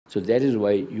So that is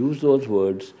why use those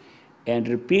words and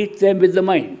repeat them with the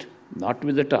mind, not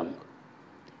with the tongue.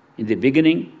 In the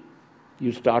beginning,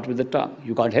 you start with the tongue.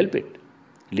 You can't help it.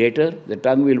 Later, the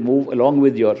tongue will move along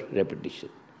with your repetition.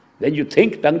 When you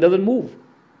think, tongue doesn't move.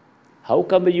 How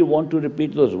come when you want to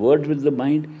repeat those words with the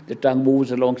mind, the tongue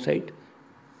moves alongside?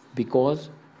 Because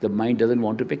the mind doesn't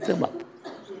want to pick them up.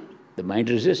 The mind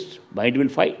resists. Mind will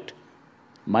fight.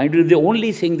 Mind is the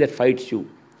only thing that fights you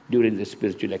during the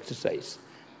spiritual exercise.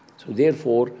 So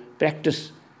therefore,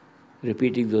 practice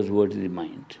repeating those words in the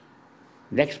mind.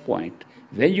 Next point,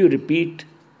 when you repeat,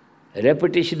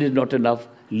 repetition is not enough.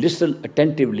 Listen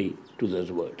attentively to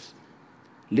those words.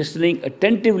 Listening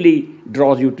attentively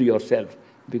draws you to yourself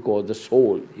because the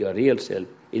soul, your real self,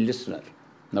 is listener,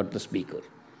 not the speaker.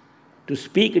 To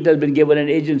speak, it has been given an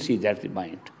agency, that's the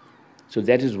mind. So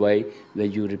that is why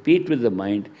when you repeat with the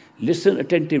mind, listen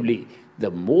attentively. The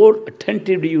more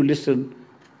attentively you listen,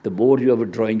 the more you are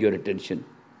withdrawing your attention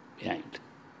behind.